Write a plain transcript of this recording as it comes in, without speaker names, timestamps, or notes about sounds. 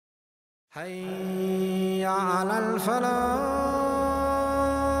حي على الفلاح.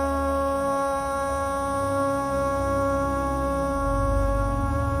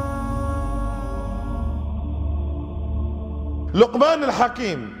 Luqman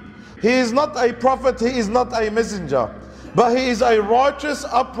al-Hakim, he is not a prophet, he is not a messenger, but he is a righteous,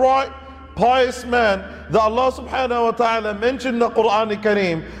 upright, pious man that Allah subhanahu wa ta'ala mentioned in the Quran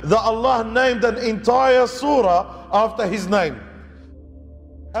al-Kareem, that Allah named an entire surah after his name.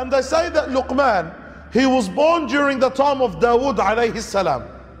 And they say that Luqman, he was born during the time of Dawood alayhi salam.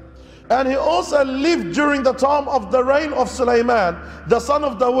 And he also lived during the time of the reign of Sulaiman, the son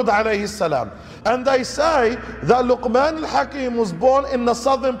of Dawood alayhi salam. And they say that Luqman al-Hakim was born in the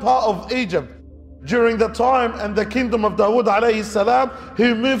southern part of Egypt during the time and the kingdom of Dawood alayhi salam.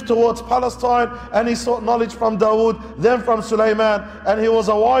 He moved towards Palestine and he sought knowledge from Dawood, then from Sulaiman, and he was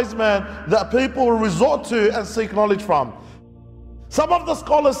a wise man that people will resort to and seek knowledge from. Some of the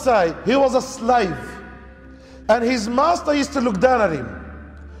scholars say he was a slave and his master used to look down at him.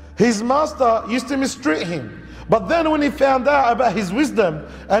 His master used to mistreat him. But then when he found out about his wisdom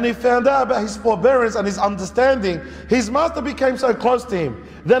and he found out about his forbearance and his understanding, his master became so close to him.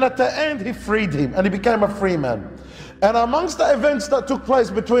 Then at the end he freed him and he became a free man. And amongst the events that took place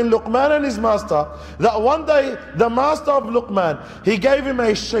between Luqman and his master, that one day the master of Luqman, he gave him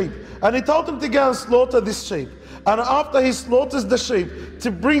a sheep and he told him to go and slaughter this sheep. And after he slaughters the sheep, to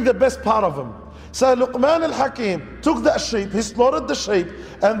bring the best part of him. So Luqman al-Hakim took that sheep, he slaughtered the sheep,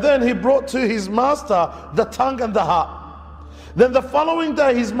 and then he brought to his master the tongue and the heart. Then the following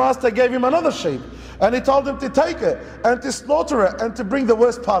day his master gave him another sheep, and he told him to take it and to slaughter it and to bring the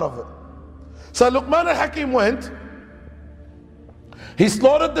worst part of it. So Luqman al-Hakim went, he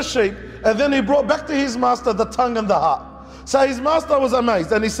slaughtered the sheep, and then he brought back to his master the tongue and the heart. So his master was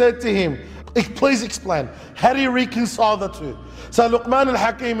amazed and he said to him, please explain, how do you reconcile the two? So Luqman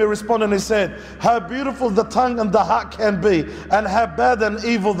al-Hakim, he responded and he said, how beautiful the tongue and the heart can be, and how bad and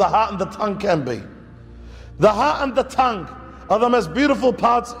evil the heart and the tongue can be. The heart and the tongue are the most beautiful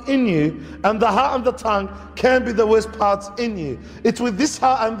parts in you, and the heart and the tongue can be the worst parts in you. It's with this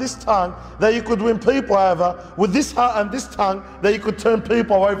heart and this tongue that you could win people over, with this heart and this tongue that you could turn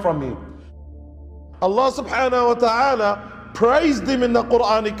people away from you. Allah subhanahu wa ta'ala praised him in the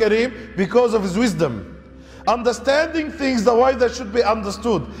Quran al-Kareem because of his wisdom, understanding things the way they should be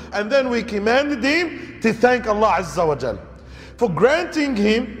understood. And then we commanded him to thank Allah Azza wa Jal for granting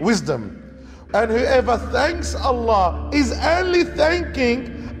him wisdom. And whoever thanks Allah is only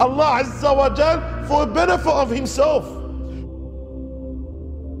thanking Allah Azza wa Jal for the benefit of himself.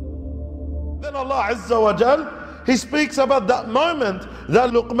 Then Allah Azza wa Jal, he speaks about that moment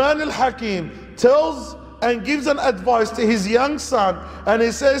that Luqman al-Hakim tells and gives an advice to his young son, and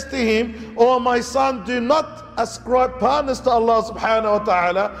he says to him, "Oh my son, do not ascribe partners to Allah subhanahu wa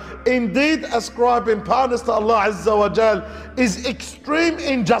ta'ala. Indeed, ascribing partners to Allah Azza wa Jal is extreme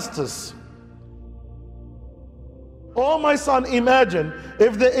injustice." Oh my son, imagine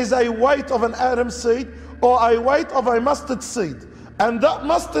if there is a weight of an atom seed or a weight of a mustard seed, and that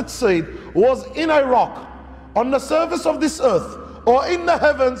mustard seed was in a rock on the surface of this earth or in the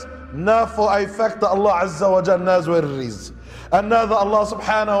heavens. Now for a fact that Allah Azza wa Jal knows where it is, and now that Allah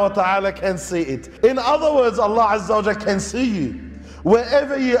subhanahu wa ta'ala can see it. In other words, Allah Azza wa Jal can see you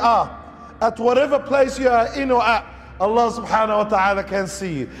wherever you are, at whatever place you are in or at. Allah subhanahu wa ta'ala can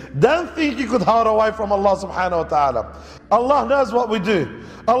see you. Don't think you could hide away from Allah subhanahu wa ta'ala. Allah knows what we do.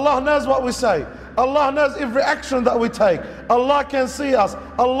 Allah knows what we say. Allah knows every action that we take. Allah can see us.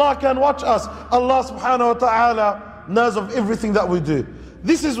 Allah can watch us. Allah subhanahu wa ta'ala knows of everything that we do.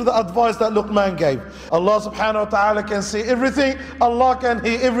 This is the advice that Luqman gave. Allah subhanahu wa ta'ala can see everything, Allah can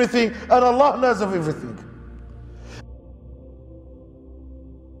hear everything, and Allah knows of everything.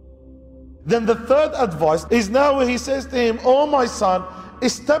 Then the third advice is now where he says to him, "Oh my son,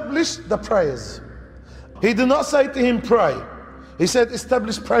 establish the prayers." He did not say to him, pray. He said,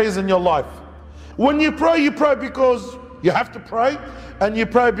 establish prayers in your life. When you pray because you have to pray, and you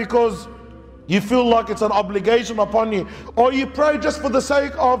pray because you feel like it's an obligation upon you, or you pray just for the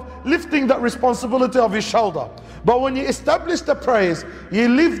sake of lifting that responsibility of your shoulder. But when you establish the prayers, you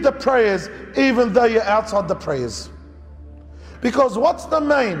live the prayers even though you're outside the prayers. Because what's the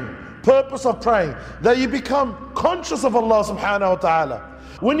main purpose of praying? That you become conscious of Allah subhanahu wa ta'ala.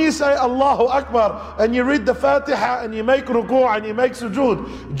 When you say Allahu Akbar and you read the Fatiha and you make ruku' and you make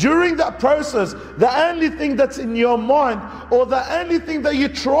sujood, during that process, the only thing that's in your mind, or the only thing that you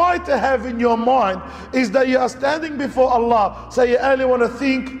try to have in your mind, is that you are standing before Allah. So you only want to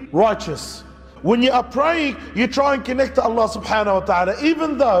think righteous. When you are praying, you try and connect to Allah subhanahu wa ta'ala,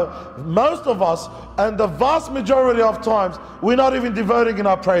 even though most of us, and the vast majority of times, we're not even devoting in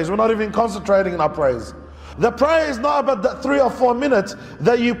our prayers, we're not even concentrating in our prayers. The prayer is not about that 3 or 4 minutes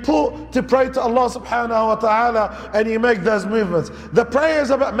that you put to pray to Allah subhanahu wa ta'ala and you make those movements. The prayer is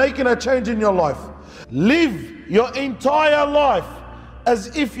about making a change in your life. Live your entire life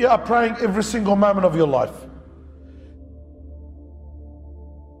as if you are praying every single moment of your life.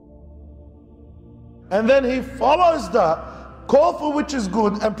 And then he follows that, call for which is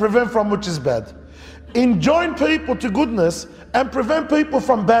good and prevent from which is bad. Enjoin people to goodness and prevent people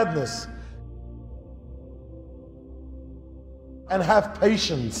from badness. And have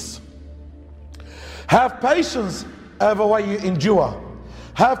patience. Have patience over what you endure.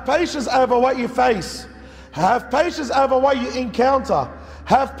 Have patience over what you face. Have patience over what you encounter.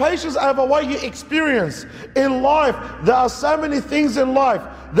 Have patience over what you experience. In life, there are so many things in life.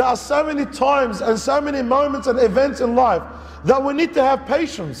 There are so many times and so many moments and events in life that we need to have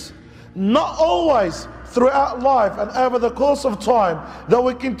patience. Not always throughout life and over the course of time that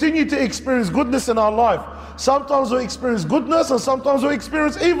we continue to experience goodness in our life. Sometimes we experience goodness and sometimes we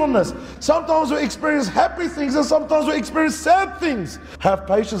experience evilness. Sometimes we experience happy things and sometimes we experience sad things. Have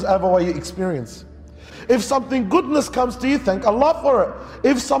patience over what you experience. If something goodness comes to you, thank Allah for it.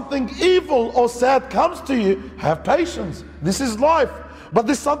 If something evil or sad comes to you, have patience. This is life. But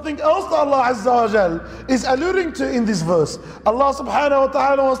there's something else that Allah Azza wa Jal is alluding to in this verse. Allah subhanahu wa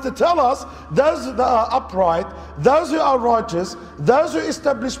ta'ala wants to tell us, those that are upright, those who are righteous, those who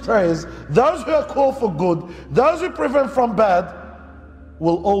establish prayers, those who are called for good, those who prevent from bad,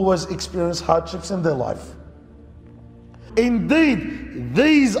 will always experience hardships in their life. Indeed,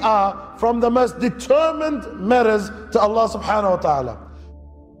 these are from the most determined matters to Allah subhanahu wa ta'ala.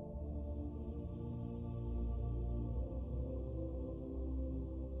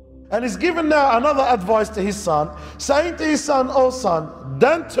 And he's given now another advice to his son, saying to his son, "Oh son,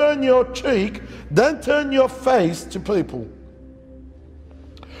 don't turn your cheek, don't turn your face to people."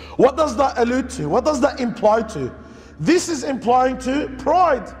 What does that allude to? What does that imply to? This is implying to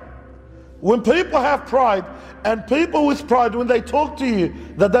pride. When people have pride, and people with pride, when they talk to you,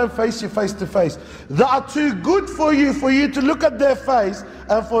 they don't face you face to face. They are too good for you to look at their face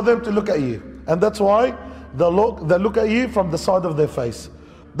and for them to look at you. And that's why they look at you from the side of their face.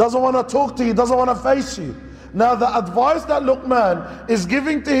 Doesn't want to talk to you, doesn't want to face you. Now the advice that Luqman is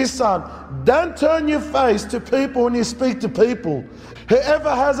giving to his son, don't turn your face to people when you speak to people.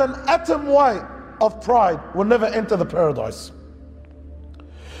 Whoever has an atom weight of pride will never enter the paradise.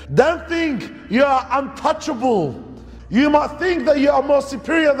 Don't think you are untouchable. You might think that you are more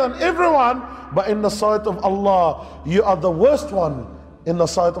superior than everyone, but in the sight of Allah, you are the worst one in the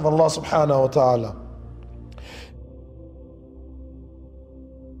sight of Allah subhanahu wa ta'ala.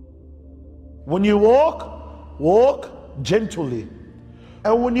 When you walk, walk gently.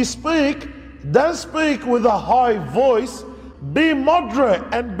 And when you speak, don't speak with a high voice. Be moderate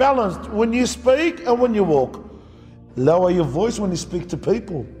and balanced when you speak and when you walk. Lower your voice when you speak to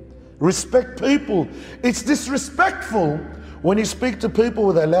people. Respect people. It's disrespectful when you speak to people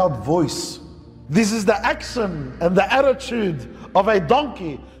with a loud voice. This is the action and the attitude of a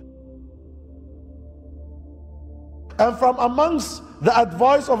donkey. And from amongst the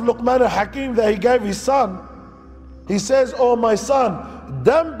advice of Luqman al-Hakim that he gave his son, he says, "Oh my son,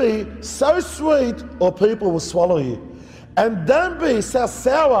 don't be so sweet or people will swallow you. And don't be so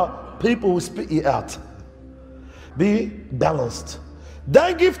sour, people will spit you out." Be balanced.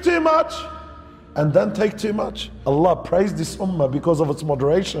 Don't give too much and don't take too much. Allah praised this ummah because of its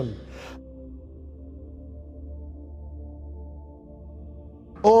moderation.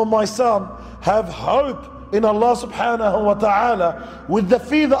 Oh my son, have hope in Allah subhanahu wa ta'ala with the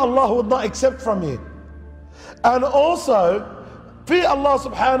fear that Allah would not accept from you. And also fear Allah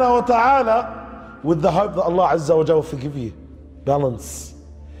subhanahu wa ta'ala with the hope that Allah Azza wa Jalla will forgive you. Balance.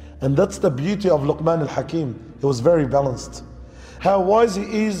 And that's the beauty of Luqman al-Hakim. He was very balanced. How wise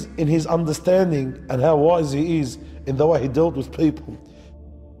he is in his understanding and how wise he is in the way he dealt with people.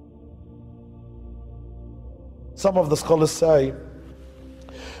 Some of the scholars say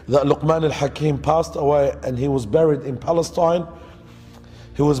that Luqman al-Hakim passed away and he was buried in Palestine.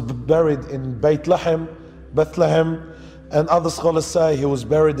 He was buried in Bethlehem, and other scholars say he was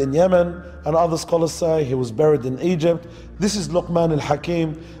buried in Yemen, and other scholars say he was buried in Egypt. This is Luqman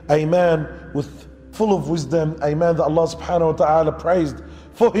al-Hakim, a man full of wisdom, a man that Allah subhanahu wa ta'ala praised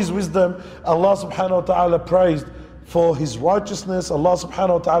for his wisdom. Allah subhanahu wa ta'ala praised for his righteousness. Allah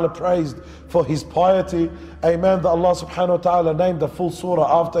subhanahu wa ta'ala praised for his piety. Amen. That Allah subhanahu wa ta'ala named a full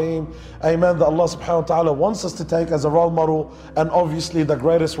surah after him. Amen. That Allah subhanahu wa ta'ala wants us to take as a role model. And obviously the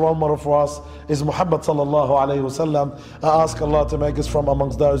greatest role model for us is Muhammad sallallahu alayhi wasallam. I ask Allah to make us from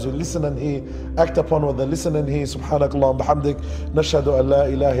amongst those who listen and hear, act upon what they listen and hear. Subhanakallah bihamdik. Nashhadu an la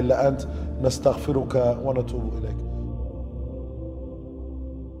ilaha illa ant. Nastaghfiruka wa natubu ilayk.